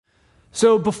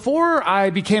So before I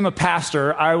became a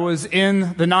pastor, I was in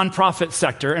the nonprofit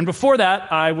sector. And before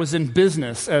that, I was in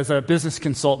business as a business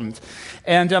consultant.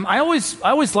 And I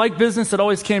always liked business. It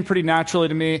always came pretty naturally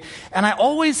to me. And I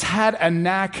always had a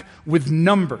knack with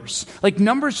numbers. Like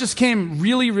numbers just came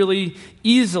really, really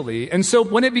easily. And so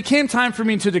when it became time for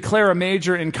me to declare a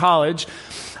major in college,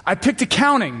 I picked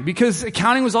accounting because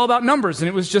accounting was all about numbers. And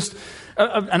it was just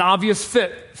an obvious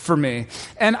fit for me.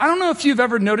 And I don't know if you've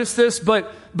ever noticed this,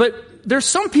 but there's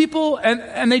some people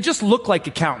and they just look like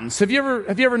accountants. Have you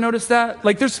ever noticed that?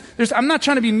 Like there's I'm not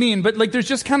trying to be mean, but like there's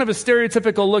just kind of a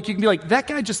stereotypical look. You can be like, that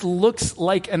guy just looks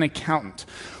like an accountant.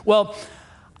 Well,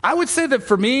 I would say that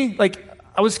for me, like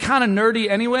I was kind of nerdy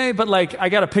anyway, but like I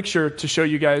got a picture to show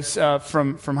you guys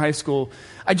from high school.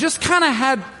 I just kind of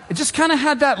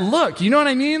had that look. You know what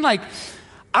I mean? Like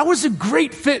I was a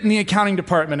great fit in the accounting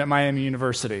department at Miami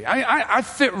University. I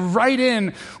fit right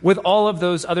in with all of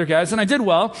those other guys, and I did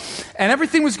well. And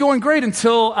everything was going great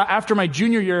until after my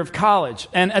junior year of college.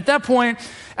 And at that point,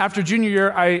 after junior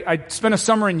year, I spent a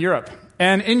summer in Europe.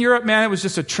 And in Europe, man, it was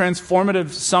just a transformative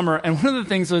summer. And one of the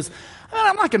things was,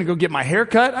 I'm not going to go get my hair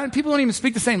cut. People don't even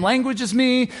speak the same language as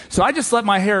me. So I just let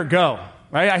my hair go,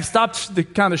 right? I stopped the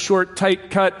kind of short, tight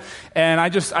cut, and I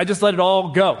just let it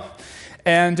all go.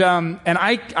 And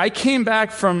I came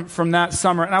back from that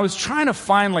summer, and I was trying to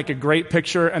find like a great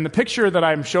picture. And the picture that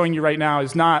I'm showing you right now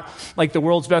is not like the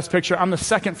world's best picture. I'm the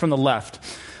second from the left.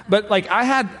 But like I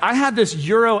had this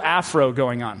Euro afro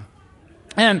going on.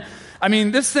 And I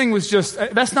mean, this thing was just,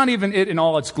 that's not even it in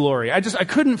all its glory. I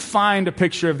couldn't find a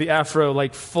picture of the afro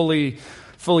like fully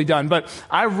done. But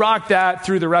I rocked that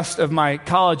through the rest of my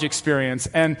college experience.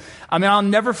 And I mean, I'll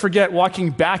never forget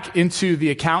walking back into the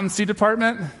accountancy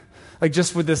department. Like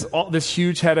just with this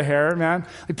huge head of hair, man.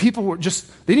 Like people were they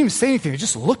didn't even say anything. They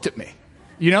just looked at me.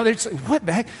 You know, they're just like, what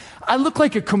the heck? I look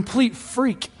like a complete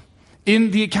freak in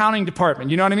the accounting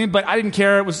department. You know what I mean? But I didn't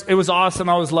care. It was awesome.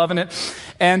 I was loving it.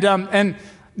 And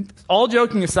all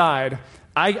joking aside,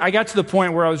 I got to the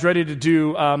point where I was ready to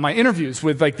do my interviews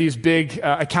with like these big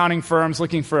accounting firms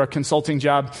looking for a consulting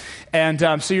job.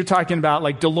 And so you're talking about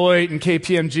like Deloitte and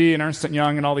KPMG and Ernst &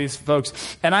 Young and all these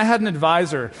folks. And I had an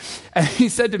advisor, and he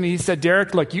said to me,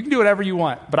 Derek, look, you can do whatever you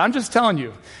want, but I'm just telling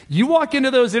you, you walk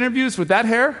into those interviews with that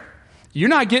hair, you're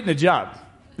not getting a job.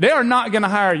 They are not going to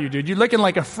hire you, dude. You're looking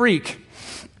like a freak.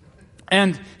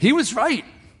 And he was right.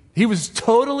 He was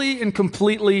totally and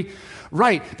completely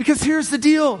right. Because here's the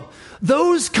deal.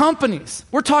 Those companies,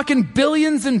 we're talking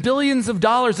billions and billions of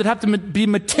dollars that have to be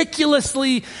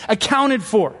meticulously accounted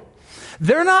for.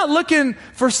 They're not looking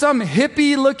for some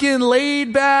hippie-looking,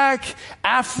 laid-back,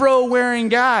 afro-wearing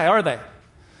guy, are they?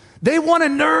 They want a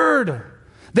nerd.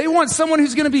 They want someone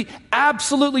who's going to be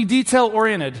absolutely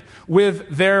detail-oriented with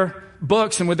their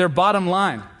books and with their bottom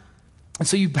line. And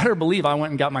so you better believe I went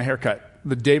and got my hair cut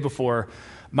the day before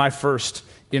my first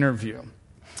interview.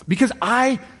 Because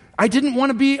I didn't want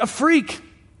to be a freak.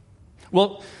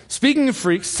 Well, speaking of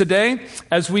freaks, today,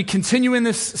 as we continue in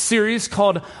this series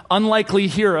called Unlikely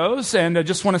Heroes, and I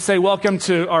just want to say welcome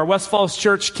to our West Falls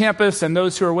Church campus and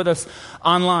those who are with us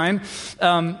online,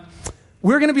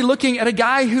 we're going to be looking at a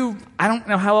guy who, I don't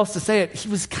know how else to say it, he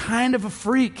was kind of a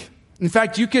freak. In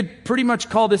fact, you could pretty much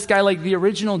call this guy like the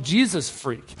original Jesus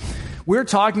freak. We're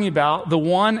talking about the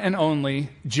one and only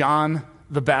John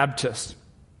the Baptist.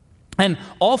 And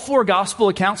all four gospel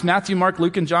accounts, Matthew, Mark,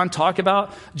 Luke, and John, talk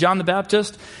about John the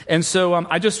Baptist. And so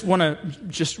I just want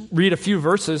to read a few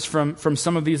verses from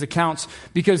some of these accounts,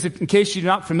 because in case you're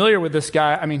not familiar with this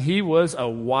guy, I mean, he was a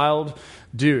wild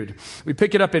dude. We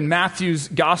pick it up in Matthew's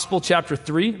Gospel, chapter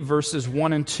 3, verses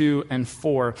 1 and 2 and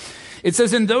 4. It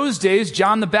says, in those days,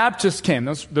 John the Baptist came.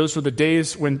 Those were the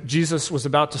days when Jesus was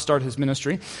about to start his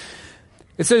ministry.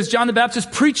 It says, John the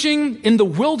Baptist preaching in the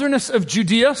wilderness of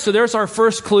Judea. So there's our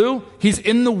first clue. He's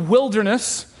in the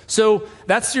wilderness. So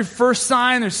that's your first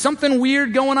sign. There's something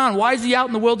weird going on. Why is he out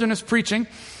in the wilderness preaching?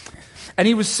 And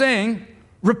he was saying,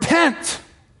 repent.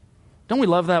 Don't we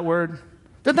love that word?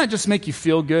 Doesn't that just make you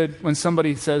feel good when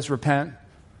somebody says repent?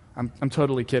 I'm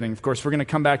totally kidding. Of course, we're going to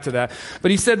come back to that.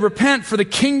 But he said, repent, for the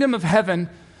kingdom of heaven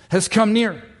has come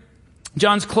near.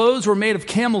 John's clothes were made of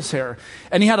camel's hair,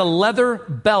 and he had a leather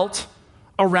belt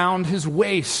around his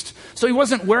waist. So he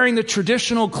wasn't wearing the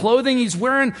traditional clothing. He's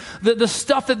wearing the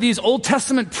stuff that these Old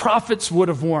Testament prophets would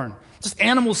have worn, just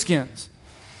animal skins.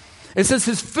 It says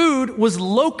his food was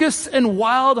locusts and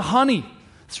wild honey.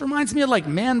 This reminds me of like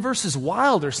Man versus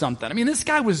Wild or something. I mean, this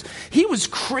guy was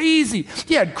crazy.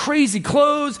 He had crazy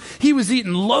clothes. He was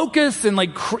eating locusts and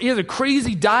he had a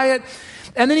crazy diet.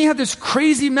 And then he had this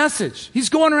crazy message. He's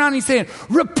going around and he's saying,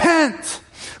 repent,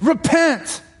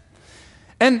 repent.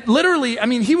 And literally, I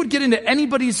mean, he would get into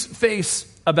anybody's face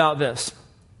about this.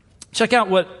 Check out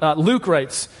what Luke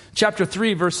writes, chapter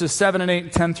 3, verses 7 and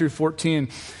 8, 10 through 14.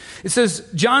 It says,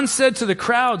 John said to the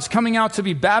crowds coming out to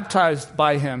be baptized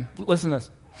by him, listen to this,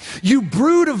 "You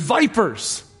brood of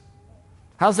vipers."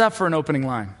 How's that for an opening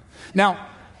line? Now,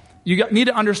 you need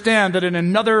to understand that in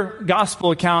another gospel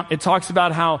account, it talks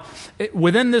about how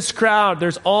within this crowd,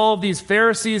 there's all these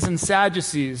Pharisees and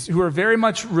Sadducees who are very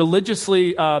much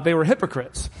religiously, they were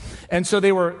hypocrites. And so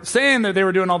they were saying that they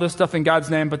were doing all this stuff in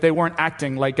God's name, but they weren't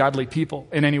acting like godly people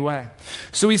in any way.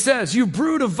 So he says, "You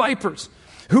brood of vipers,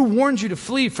 who warned you to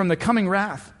flee from the coming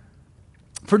wrath?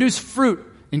 Produce fruit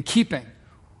in keeping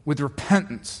with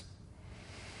repentance."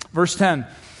 Verse 10,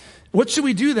 "What should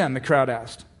we do then?" the crowd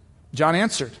asked. John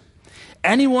answered,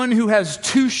 "Anyone who has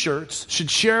 2 shirts should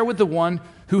share with the one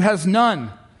who has none,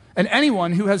 and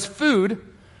anyone who has food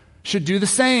should do the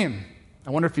same." I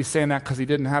wonder if he's saying that because he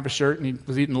didn't have a shirt and he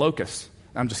was eating locusts.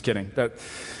 I'm just kidding. But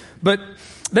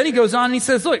then he goes on and he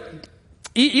says, look,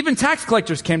 even tax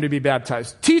collectors came to be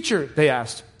baptized. "Teacher," they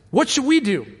asked, "what should we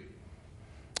do?"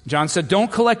 John said,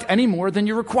 "Don't collect any more than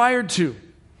you're required to."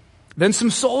 Then some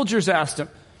soldiers asked him,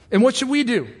 "And what should we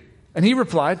do?" And he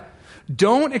replied,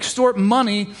 "Don't extort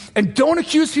money and don't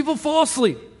accuse people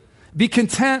falsely. Be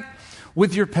content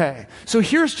with your pay." So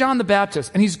here's John the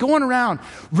Baptist, and he's going around,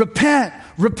 repent,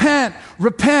 repent,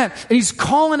 repent. And he's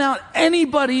calling out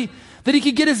anybody that he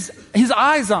could get his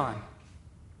eyes on.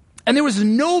 And there was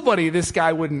nobody this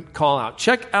guy wouldn't call out.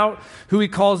 Check out who he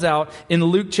calls out in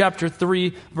Luke chapter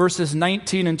 3, verses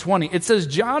 19 and 20. It says,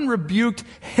 John rebuked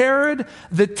Herod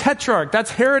the Tetrarch. That's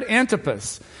Herod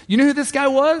Antipas. You know who this guy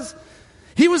was?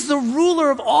 He was the ruler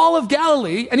of all of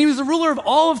Galilee, and he was the ruler of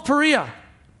all of Perea.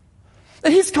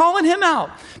 And he's calling him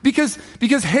out because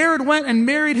Herod went and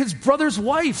married his brother's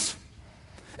wife.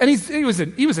 And he was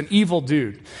an evil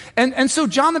dude. And so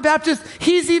John the Baptist,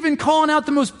 he's even calling out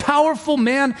the most powerful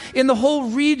man in the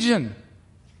whole region.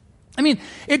 I mean,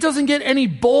 it doesn't get any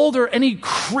bolder, any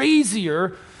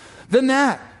crazier than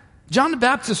that. John the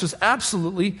Baptist was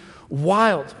absolutely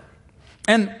wild.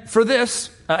 And for this,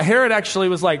 Herod actually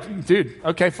was like, dude,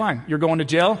 okay, fine, you're going to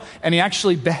jail. And he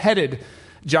actually beheaded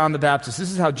John the Baptist. This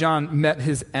is how John met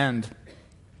his end.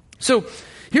 So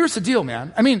here's the deal,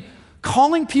 man. I mean,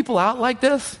 calling people out like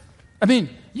this, I mean,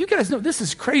 you guys know this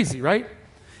is crazy, right?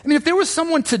 I mean, if there was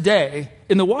someone today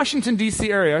in the Washington, D.C.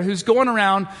 area who's going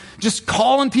around just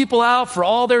calling people out for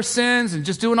all their sins and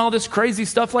just doing all this crazy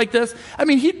stuff like this, I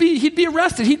mean, he'd be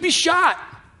arrested. He'd be shot.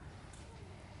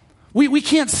 We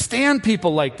can't stand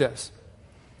people like this.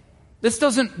 This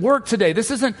doesn't work today. This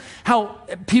isn't how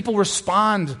people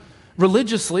respond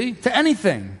religiously to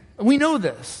anything. We know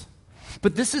this.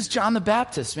 But this is John the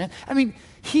Baptist, man. I mean,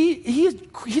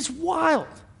 he's wild.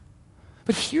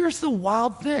 But here's the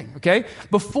wild thing, okay?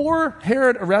 Before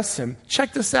Herod arrests him,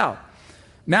 check this out.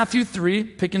 Matthew 3,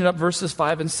 picking it up verses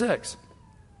 5 and 6.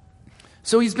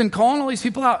 So he's been calling all these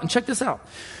people out, and check this out.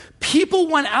 People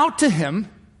went out to him,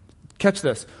 catch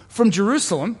this, from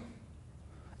Jerusalem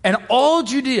and all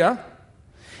Judea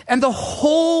and the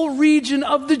whole region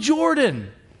of the Jordan.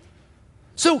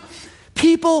 So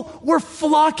people were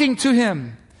flocking to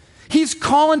him. He's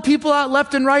calling people out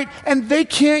left and right, and they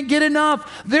can't get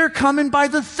enough. They're coming by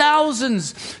the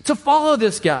thousands to follow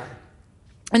this guy.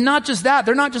 And not just that,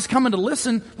 they're not just coming to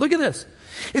listen. Look at this.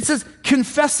 It says,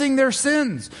 confessing their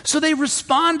sins. So they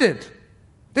responded.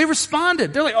 They're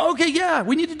like, okay, yeah,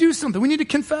 we need to do something. We need to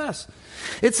confess.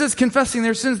 It says, confessing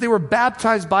their sins, they were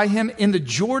baptized by him in the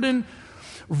Jordan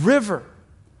River.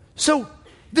 So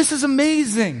this is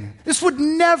amazing. This would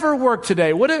never work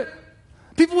today, would it?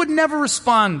 People would never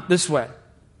respond this way.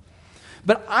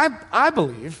 But I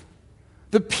believe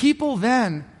the people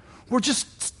then were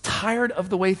just tired of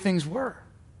the way things were.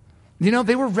 You know,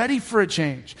 they were ready for a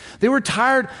change. They were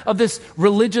tired of this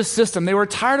religious system. They were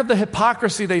tired of the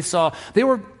hypocrisy they saw. They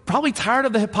were probably tired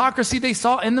of the hypocrisy they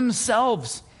saw in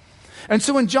themselves. And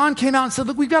so when John came out and said,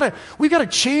 look, we've got to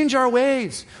change our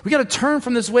ways. We've got to turn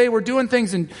from this way we're doing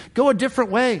things and go a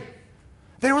different way.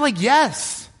 They were like,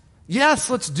 yes,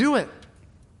 let's do it.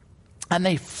 And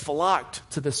they flocked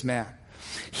to this man.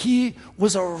 He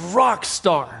was a rock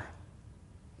star.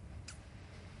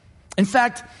 In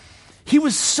fact, he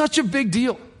was such a big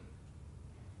deal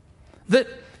that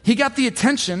he got the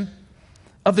attention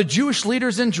of the Jewish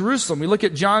leaders in Jerusalem. We look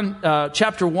at John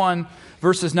chapter 1,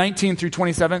 verses 19 through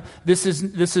 27. This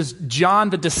is John,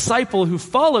 the disciple who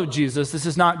followed Jesus. This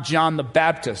is not John the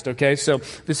Baptist, okay? So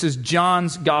this is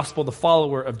John's gospel, the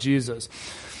follower of Jesus.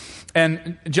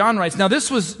 And John writes, now this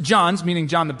was John's, meaning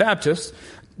John the Baptist,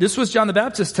 this was John the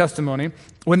Baptist's testimony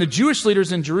when the Jewish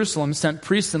leaders in Jerusalem sent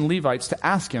priests and Levites to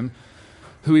ask him,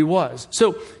 who he was.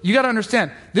 So you got to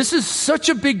understand, this is such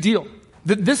a big deal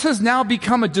that this has now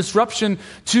become a disruption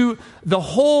to the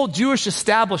whole Jewish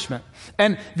establishment.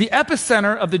 And the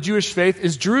epicenter of the Jewish faith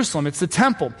is Jerusalem. It's the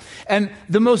temple. And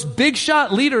the most big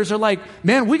shot leaders are like,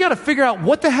 man, we got to figure out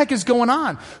what the heck is going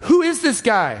on. Who is this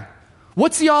guy?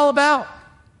 What's he all about?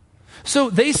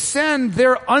 So they send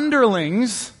their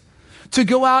underlings to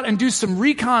go out and do some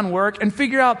recon work and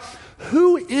figure out,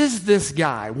 who is this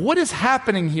guy? What is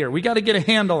happening here? We got to get a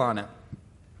handle on it.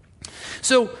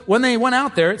 So when they went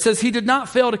out there, it says he did not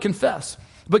fail to confess,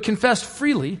 but confessed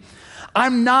freely,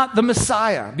 I'm not the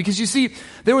Messiah. Because you see,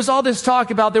 there was all this talk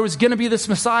about there was going to be this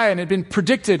Messiah, and it had been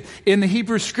predicted in the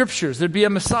Hebrew scriptures there'd be a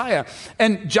Messiah.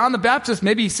 And John the Baptist,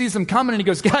 maybe he sees them coming and he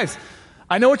goes, guys,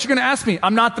 I know what you're going to ask me.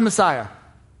 I'm not the Messiah.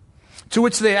 To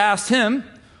which they asked him,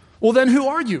 well, then who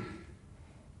are you?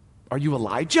 Are you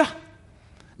Elijah?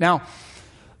 Now,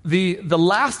 the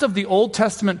last of the Old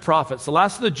Testament prophets, the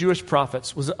last of the Jewish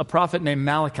prophets, was a prophet named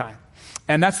Malachi.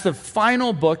 And that's the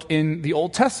final book in the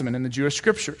Old Testament, in the Jewish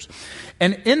scriptures.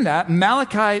 And in that,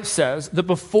 Malachi says that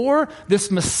before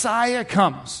this Messiah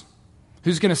comes,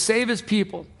 who's going to save his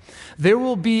people, there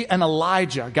will be an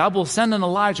Elijah. God will send an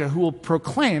Elijah who will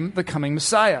proclaim the coming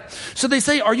Messiah. So they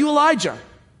say, are you Elijah?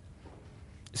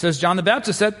 It says John the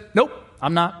Baptist said, nope,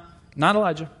 I'm not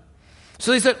Elijah.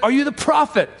 So they said, are you the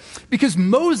prophet? Because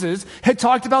Moses had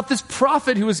talked about this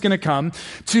prophet who was going to come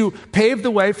to pave the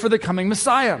way for the coming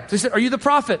Messiah. So they said, are you the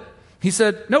prophet? He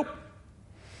said, nope.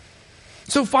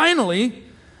 So finally,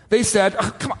 they said,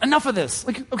 oh, come on, enough of this.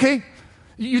 Like, okay,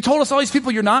 you told us all these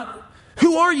people you're not.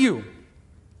 Who are you?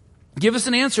 Give us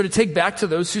an answer to take back to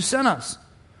those who sent us.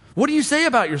 What do you say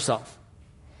about yourself?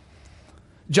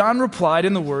 John replied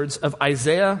in the words of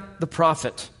Isaiah the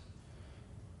prophet,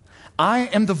 I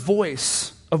am the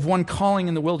voice of one calling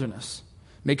in the wilderness.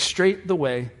 Make straight the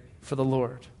way for the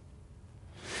Lord.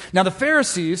 Now the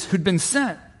Pharisees who'd been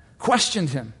sent questioned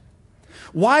him.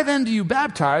 Why then do you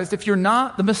baptize if you're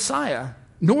not the Messiah,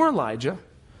 nor Elijah,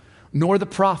 nor the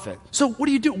prophet? So what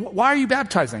do you do? Why are you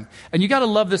baptizing? And you got to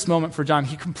love this moment for John.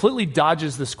 He completely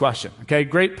dodges this question. Okay,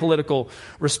 great political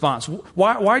response.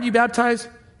 Why do you baptize?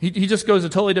 He just goes a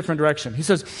totally different direction. He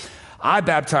says, I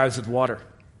baptize with water.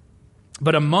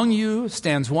 But among you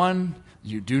stands one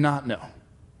you do not know.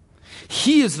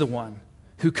 He is the one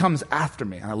who comes after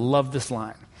me. And I love this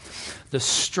line. The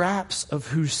straps of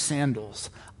whose sandals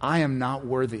I am not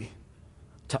worthy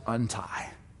to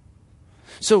untie.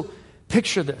 So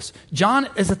picture this. John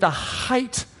is at the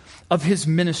height of his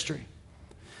ministry.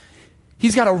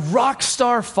 He's got a rock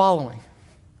star following.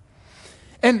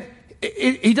 And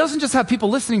he doesn't just have people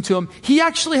listening to him. He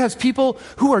actually has people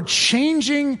who are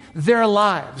changing their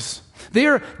lives. They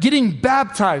are getting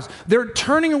baptized. They're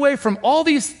turning away from all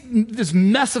this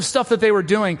mess of stuff that they were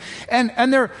doing,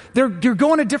 and they're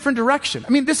going a different direction.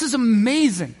 I mean, this is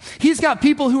amazing. He's got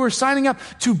people who are signing up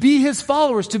to be his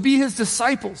followers, to be his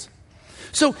disciples.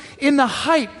 So in the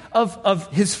height of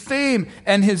his fame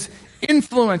and his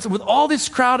influence with all this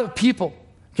crowd of people,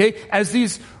 okay, as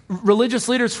these religious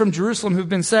leaders from Jerusalem who've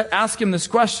been set ask him this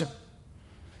question,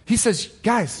 he says,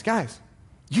 guys,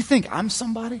 you think I'm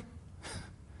somebody?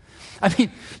 I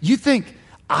mean, you think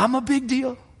I'm a big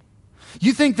deal?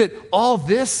 You think that all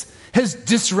this has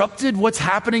disrupted what's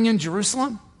happening in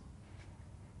Jerusalem?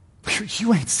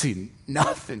 You ain't seen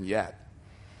nothing yet.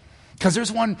 Because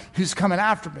there's one who's coming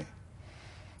after me.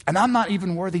 And I'm not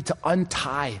even worthy to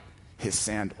untie his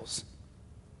sandals.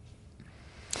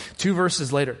 2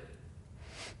 verses later,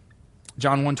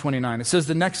 John 1:29, it says,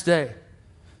 the next day,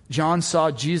 John saw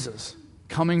Jesus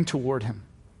coming toward him.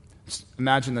 Just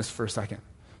imagine this for a second.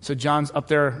 So John's up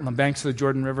there on the banks of the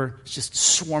Jordan River. It's just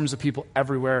swarms of people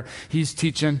everywhere. He's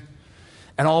teaching.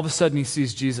 And all of a sudden he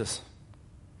sees Jesus.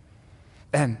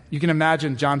 And you can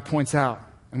imagine John points out.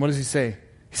 And what does he say?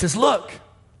 He says, look.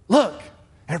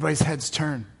 Everybody's heads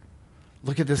turn.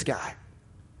 Look at this guy.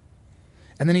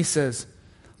 And then he says,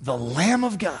 the Lamb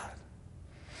of God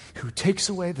who takes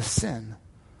away the sin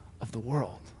of the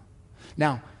world.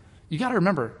 Now, you got to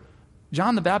remember,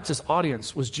 John the Baptist's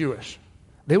audience was Jewish.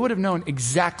 They would have known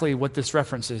exactly what this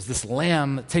reference is, this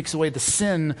lamb that takes away the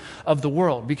sin of the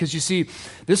world. Because you see,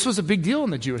 this was a big deal in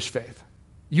the Jewish faith.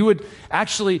 You would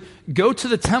actually go to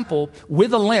the temple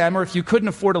with a lamb, or if you couldn't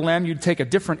afford a lamb, you'd take a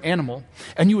different animal,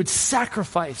 and you would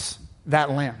sacrifice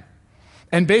that lamb.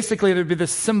 And basically, there'd be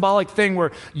this symbolic thing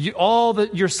where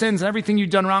your sins and everything you'd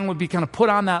done wrong would be kind of put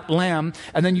on that lamb,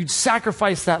 and then you'd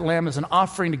sacrifice that lamb as an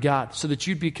offering to God so that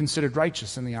you'd be considered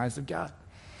righteous in the eyes of God.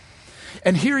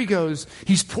 And here he goes,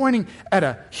 he's pointing at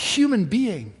a human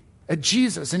being, at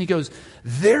Jesus, and he goes,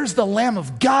 there's the Lamb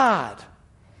of God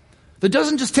that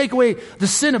doesn't just take away the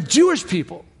sin of Jewish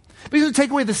people, but he's going to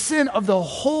take away the sin of the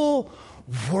whole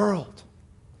world.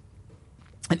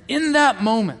 And in that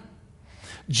moment,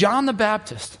 John the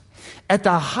Baptist, at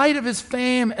the height of his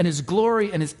fame and his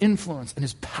glory and his influence and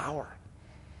his power,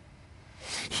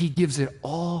 he gives it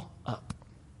all up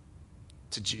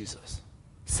to Jesus.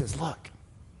 He says, look,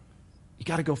 you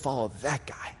got to go follow that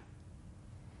guy.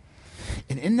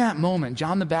 And in that moment,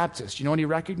 John the Baptist, you know what he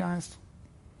recognized?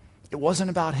 It wasn't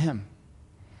about him.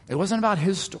 It wasn't about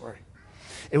his story.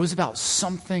 It was about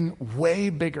something way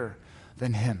bigger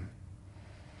than him.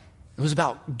 It was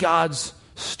about God's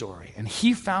story. And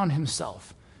he found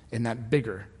himself in that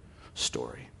bigger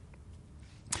story.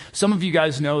 Some of you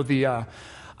guys know the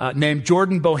name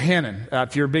Jordan Bohannon.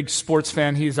 If you're a big sports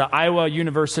fan, he's an Iowa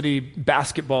University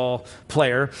basketball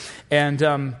player. And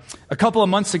a couple of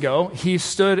months ago, he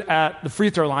stood at the free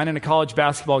throw line in a college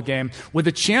basketball game with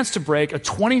a chance to break a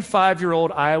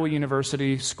 25-year-old Iowa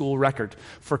University school record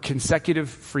for consecutive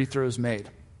free throws made.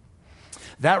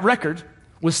 That record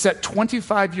was set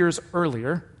 25 years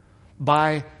earlier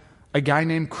by a guy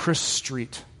named Chris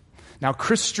Street. Now,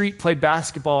 Chris Street played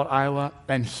basketball at Iowa,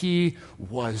 and he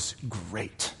was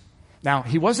great. Now,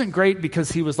 he wasn't great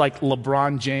because he was like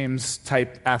LeBron James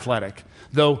type athletic,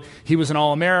 though he was an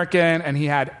All-American and he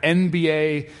had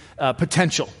NBA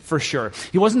potential for sure.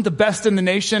 He wasn't the best in the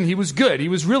nation. He was good. He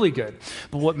was really good.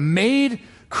 But what made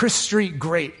Chris Street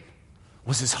great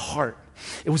was his heart.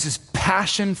 It was his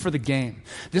passion for the game.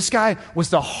 This guy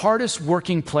was the hardest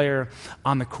working player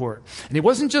on the court. And it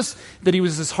wasn't just that he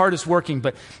was his hardest working,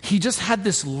 but he just had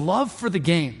this love for the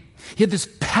game. He had this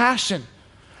passion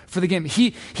for the game.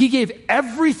 He gave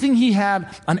everything he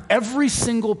had on every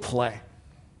single play.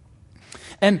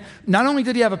 And not only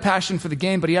did he have a passion for the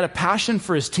game, but he had a passion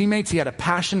for his teammates. He had a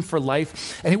passion for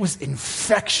life. And it was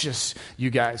infectious, you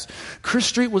guys. Chris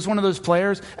Street was one of those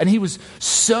players, and he was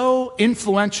so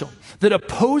influential that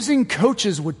opposing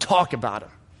coaches would talk about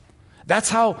him. That's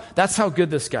how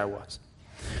good this guy was.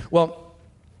 Well,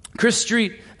 Chris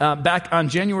Street, back on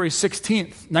January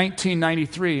 16th,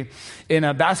 1993, in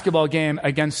a basketball game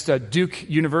against Duke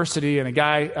University and a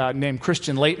guy named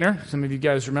Christian Laettner, some of you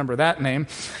guys remember that name,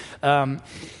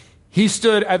 he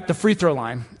stood at the free throw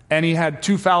line, and he had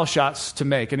 2 foul shots to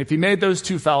make. And if he made those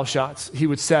 2 foul shots, he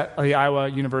would set the Iowa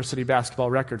University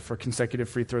basketball record for consecutive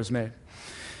free throws made.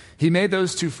 He made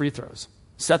those 2 free throws,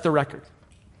 set the record.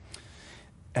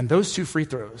 And those 2 free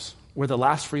throws were the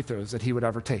last free throws that he would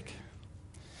ever take.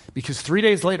 Because 3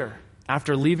 days later,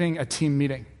 after leaving a team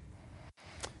meeting,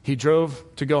 he drove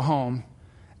to go home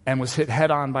and was hit head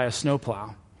on by a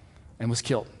snowplow and was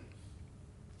killed.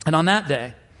 And on that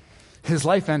day, his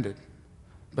life ended,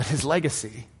 but his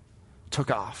legacy took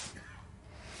off.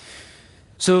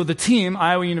 So the team,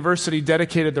 Iowa University,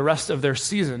 dedicated the rest of their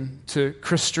season to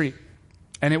Chris Street.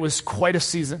 And it was quite a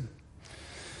season.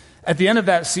 At the end of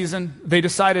that season, the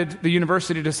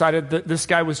university decided that this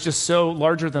guy was just so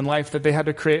larger than life that they had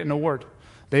to create an award.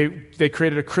 They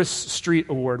created a Chris Street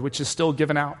Award, which is still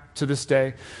given out to this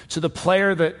day, to the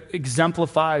player that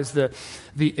exemplifies the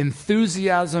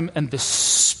enthusiasm and the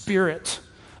spirit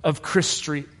of Chris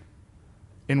Street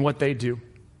in what they do.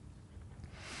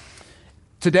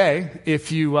 Today,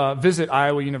 if you visit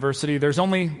Iowa University, there's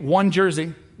only one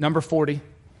jersey, number 40.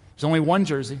 There's only one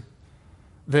jersey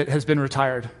that has been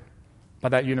retired by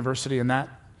that university, and that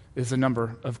is the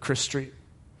number of Chris Street.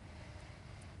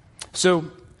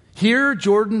 So here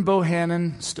Jordan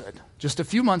Bohannon stood just a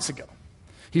few months ago.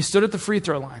 He stood at the free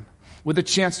throw line with a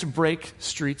chance to break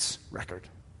Street's record.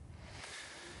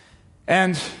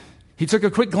 And he took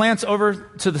a quick glance over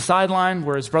to the sideline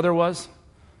where his brother was.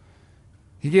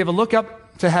 He gave a look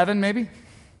up to heaven, maybe.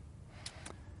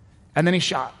 And then he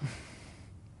shot.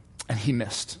 And he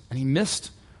missed. And he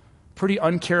missed pretty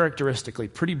uncharacteristically,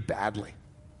 pretty badly.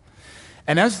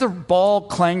 And as the ball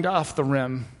clanged off the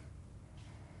rim,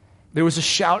 there was a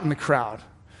shout in the crowd,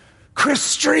 "Chris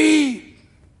Street!"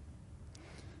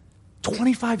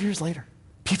 25 years later,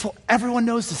 everyone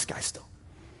knows this guy still.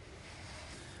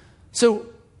 So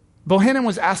Bohannon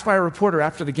was asked by a reporter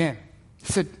after the game.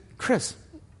 He said, "Chris,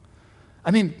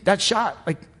 that shot,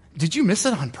 did you miss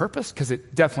it on purpose?" Because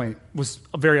it definitely was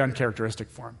very uncharacteristic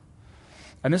for him.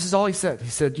 And this is all he said. He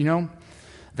said,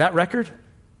 that record,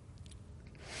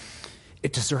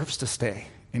 it deserves to stay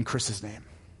in Chris's name.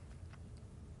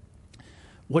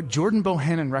 What Jordan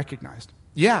Bohannon recognized,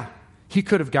 he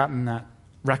could have gotten that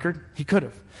record. He could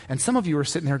have. And some of you are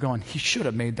sitting there going, he should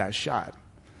have made that shot.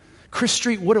 Chris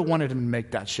Street would have wanted him to make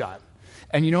that shot.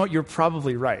 And you know what? You're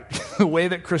probably right. The way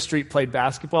that Chris Street played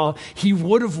basketball, he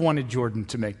would have wanted Jordan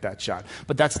to make that shot.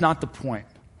 But that's not the point.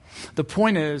 The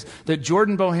point is that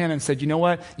Jordan Bohannon said, you know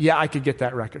what? Yeah, I could get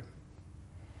that record.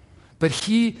 But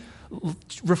he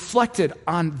reflected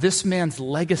on this man's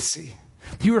legacy.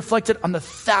 He reflected on the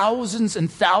thousands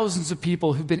and thousands of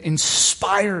people who've been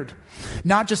inspired,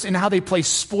 not just in how they play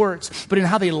sports, but in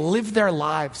how they live their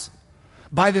lives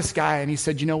by this guy. And he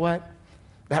said, you know what?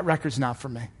 That record's not for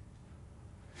me.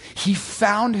 He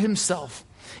found himself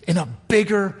in a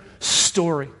bigger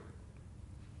story.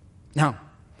 Now,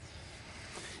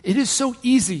 it is so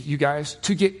easy, you guys,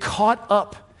 to get caught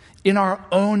up in our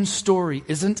own story,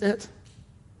 isn't it?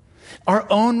 Our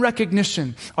own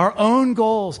recognition, our own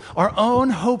goals, our own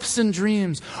hopes and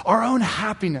dreams, our own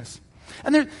happiness.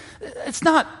 And it's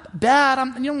not bad.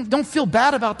 Don't feel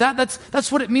bad about that.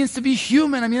 That's what it means to be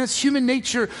human. I mean, that's human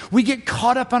nature. We get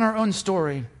caught up on our own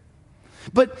story.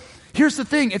 But here's the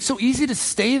thing. It's so easy to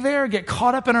stay there, get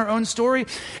caught up in our own story,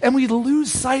 and we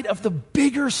lose sight of the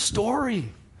bigger story.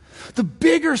 The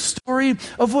bigger story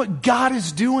of what God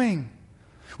is doing.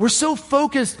 We're so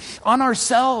focused on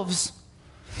ourselves.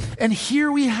 And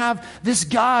here we have this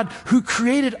God who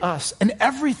created us and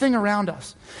everything around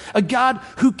us. A God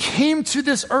who came to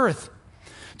this earth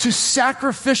to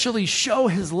sacrificially show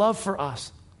his love for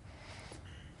us.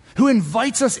 Who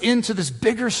invites us into this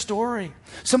bigger story.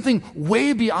 Something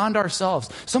way beyond ourselves.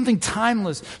 Something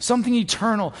timeless. Something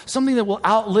eternal. Something that will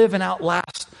outlive and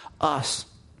outlast us.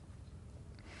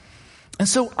 And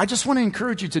so I just want to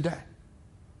encourage you today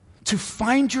to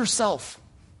find yourself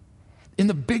in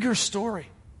the bigger story.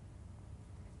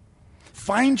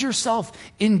 Find yourself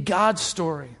in God's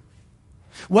story.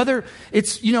 Whether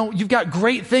it's, you've got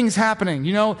great things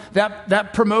happening,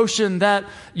 that promotion, that,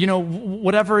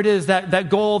 whatever it is, that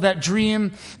goal, that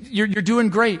dream, you're doing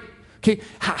great. Okay,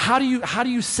 how do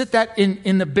you sit that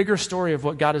in the bigger story of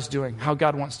what God is doing, how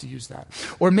God wants to use that?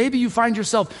 Or maybe you find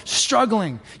yourself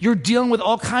struggling. You're dealing with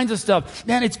all kinds of stuff.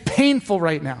 Man, it's painful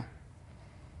right now.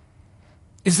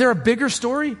 Is there a bigger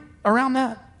story around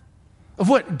that of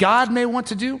what God may want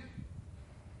to do?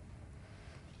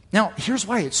 Now, here's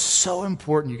why it's so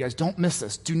important, you guys. Don't miss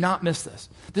this. Do not miss this.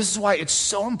 This is why it's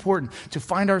so important to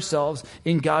find ourselves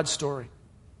in God's story.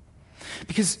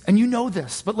 Because, and you know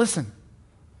this, but listen.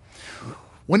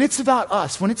 When it's about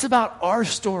us, when it's about our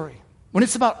story, when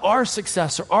it's about our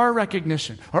success or our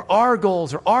recognition or our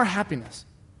goals or our happiness,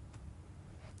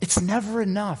 it's never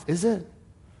enough, is it?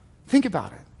 Think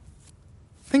about it.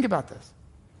 Think about this.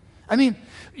 I mean,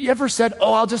 you ever said,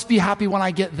 I'll just be happy when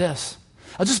I get this.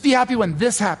 I'll just be happy when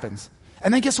this happens.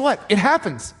 And then guess what? It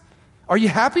happens. Are you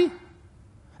happy?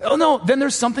 Oh no, then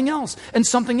there's something else and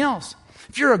something else.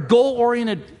 If you're a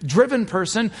goal-oriented, driven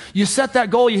person, you set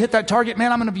that goal, you hit that target,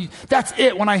 man, that's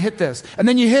it when I hit this. And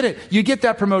then you hit it, you get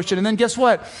that promotion, and then guess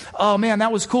what? Oh man,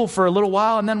 that was cool for a little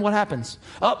while, and then what happens?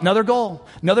 Oh, another goal,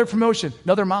 another promotion,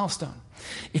 another milestone.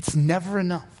 It's never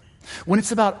enough. When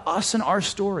it's about us and our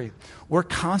story, we're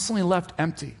constantly left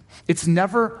empty. It's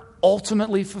never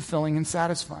ultimately fulfilling and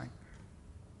satisfying.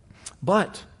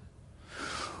 But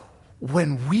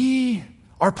when we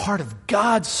are part of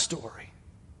God's story,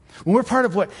 when we're part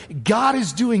of what God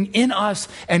is doing in us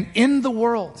and in the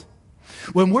world,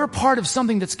 when we're part of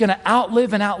something that's going to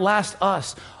outlive and outlast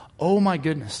us, oh my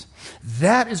goodness,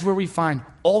 that is where we find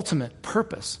ultimate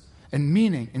purpose and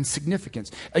meaning and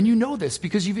significance. And you know this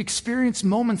because you've experienced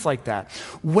moments like that,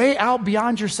 way out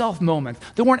beyond yourself moments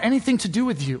that weren't anything to do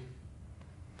with you.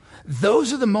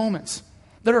 Those are the moments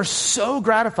that are so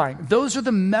gratifying. Those are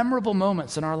the memorable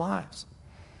moments in our lives.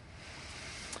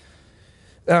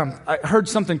 I heard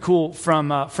something cool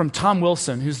from Tom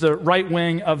Wilson, who's the right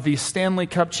wing of the Stanley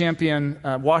Cup champion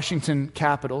Washington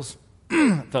Capitals.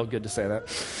 Felt good to say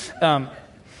that.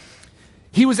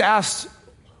 He was asked,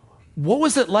 what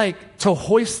was it like to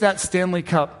hoist that Stanley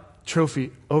Cup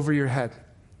trophy over your head?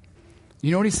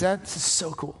 You know what he said? This is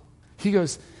so cool. He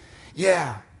goes,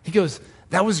 yeah. He goes,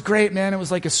 that was great, man. It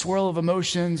was like a swirl of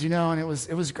emotions, and it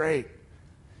was great.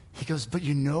 He goes, but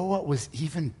you know what was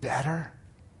even better?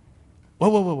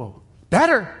 Whoa.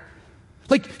 Better?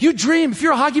 Like you dream, if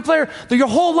you're a hockey player, your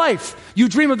whole life, you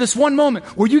dream of this one moment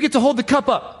where you get to hold the cup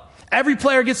up. Every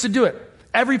player gets to do it.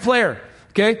 Every player,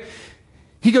 okay?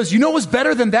 He goes, you know what was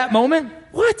better than that moment?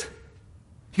 What?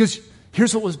 He goes,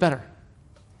 here's what was better.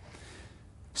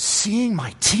 Seeing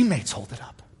my teammates hold it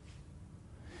up.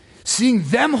 Seeing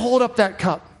them hold up that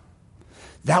cup.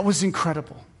 That was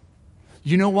incredible.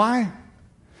 You know why?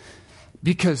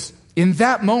 Because in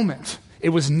that moment, it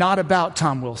was not about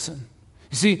Tom Wilson.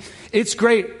 You see, it's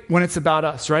great when it's about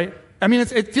us, right? I mean,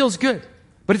 it feels good,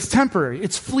 but it's temporary.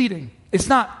 It's fleeting. It's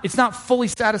not fully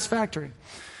satisfactory.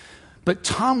 But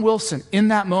Tom Wilson, in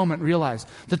that moment, realized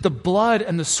that the blood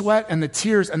and the sweat and the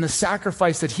tears and the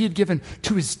sacrifice that he had given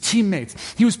to his teammates,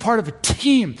 he was part of a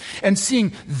team and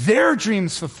seeing their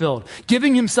dreams fulfilled,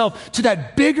 giving himself to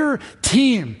that bigger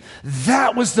team.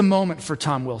 That was the moment for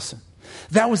Tom Wilson.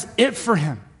 That was it for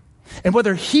him. And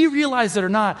whether he realized it or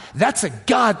not, that's a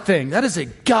God thing. That is a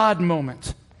God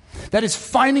moment. That is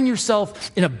finding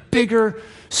yourself in a bigger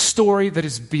story that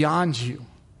is beyond you.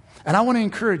 And I want to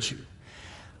encourage you.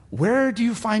 Where do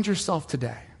you find yourself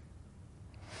today?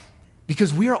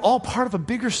 Because we are all part of a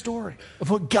bigger story of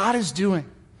what God is doing.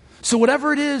 So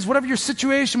whatever it is, whatever your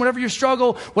situation, whatever your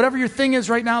struggle, whatever your thing is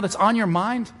right now that's on your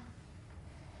mind,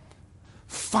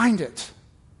 find it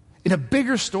in a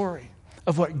bigger story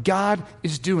of what God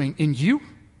is doing in you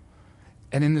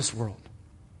and in this world.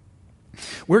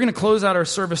 We're going to close out our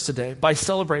service today by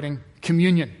celebrating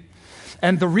communion.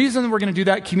 And the reason we're going to do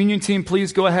that, communion team,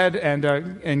 please go ahead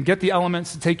and get the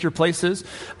elements to take your places.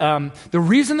 The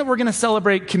reason that we're going to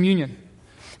celebrate communion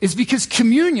is because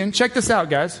communion, check this out,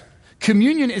 guys.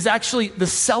 Communion is actually the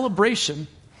celebration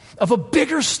of a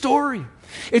bigger story.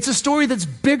 It's a story that's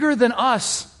bigger than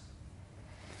us.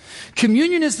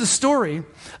 Communion is the story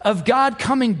of God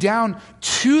coming down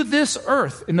to this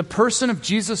earth in the person of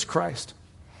Jesus Christ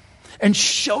and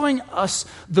showing us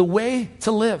the way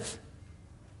to live.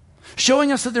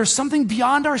 Showing us that there's something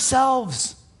beyond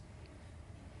ourselves.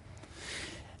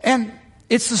 And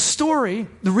it's the story,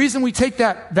 the reason we take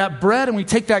that bread and we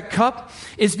take that cup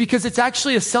is because it's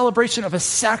actually a celebration of a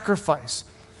sacrifice.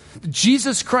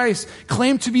 Jesus Christ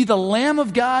claimed to be the Lamb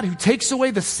of God who takes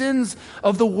away the sins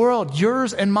of the world,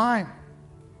 yours and mine.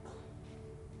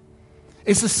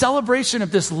 It's a celebration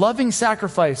of this loving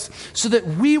sacrifice so that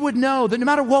we would know that no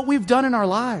matter what we've done in our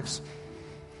lives,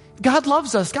 God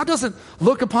loves us. God doesn't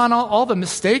look upon all the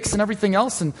mistakes and everything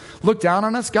else and look down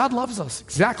on us. God loves us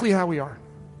exactly how we are.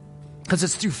 Because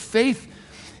it's through faith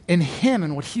in Him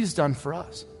and what He's done for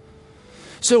us.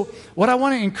 So what I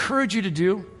want to encourage you to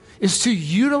do is to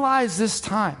utilize this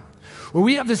time where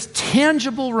we have this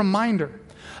tangible reminder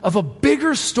of a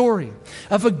bigger story,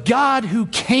 of a God who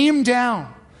came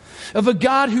down, of a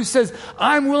God who says,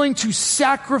 I'm willing to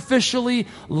sacrificially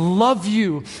love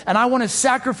you, and I want to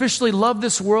sacrificially love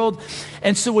this world.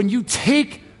 And so when you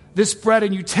take this bread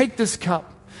and you take this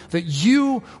cup, that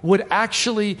you would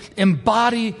actually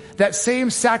embody that same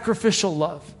sacrificial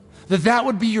love, that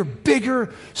would be your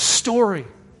bigger story.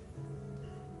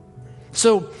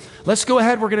 So let's go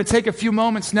ahead. We're going to take a few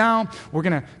moments now. We're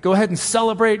going to go ahead and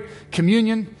celebrate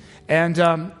communion, and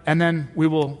then we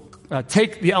will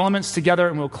take the elements together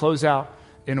and we'll close out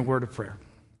in a word of prayer.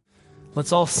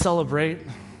 Let's all celebrate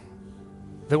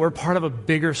that we're part of a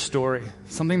bigger story,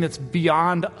 something that's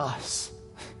beyond us.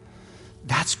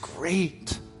 That's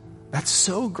great. That's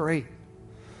so great.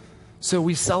 So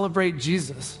we celebrate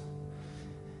Jesus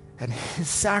and His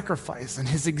sacrifice and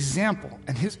His example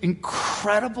and His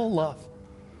incredible love.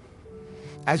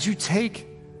 As you take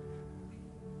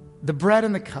the bread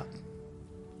and the cup,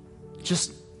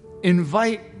 just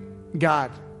invite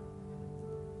God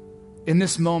in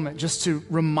this moment just to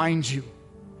remind you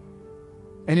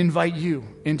and invite you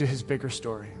into His bigger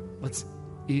story. Let's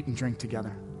eat and drink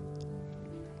together.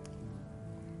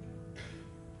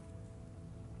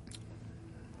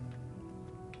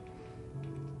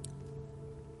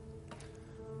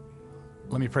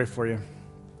 Let me pray for you.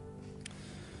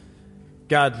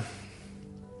 God,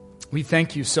 we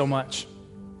thank you so much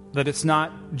that it's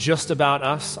not just about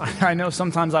us. I know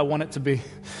sometimes I want it to be,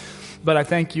 but I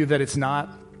thank you that it's not,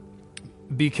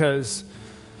 because,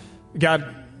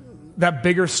 God, that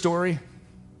bigger story,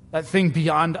 that thing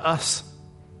beyond us,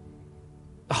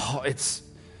 it's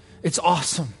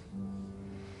awesome.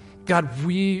 God,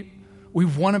 we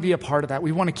want to be a part of that.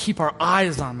 We want to keep our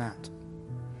eyes on that.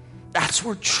 That's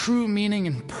where true meaning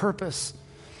and purpose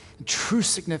and true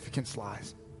significance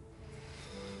lies.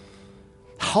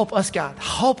 Help us, God.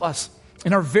 Help us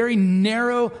in our very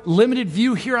narrow, limited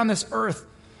view here on this earth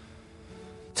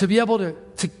to be able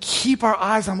to keep our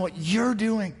eyes on what you're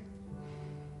doing.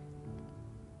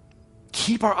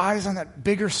 Keep our eyes on that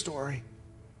bigger story,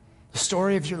 the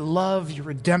story of your love, your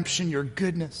redemption, your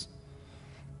goodness.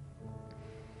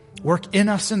 Work in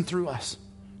us and through us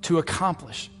to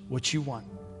accomplish what you want.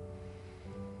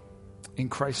 In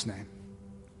Christ's name,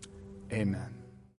 amen.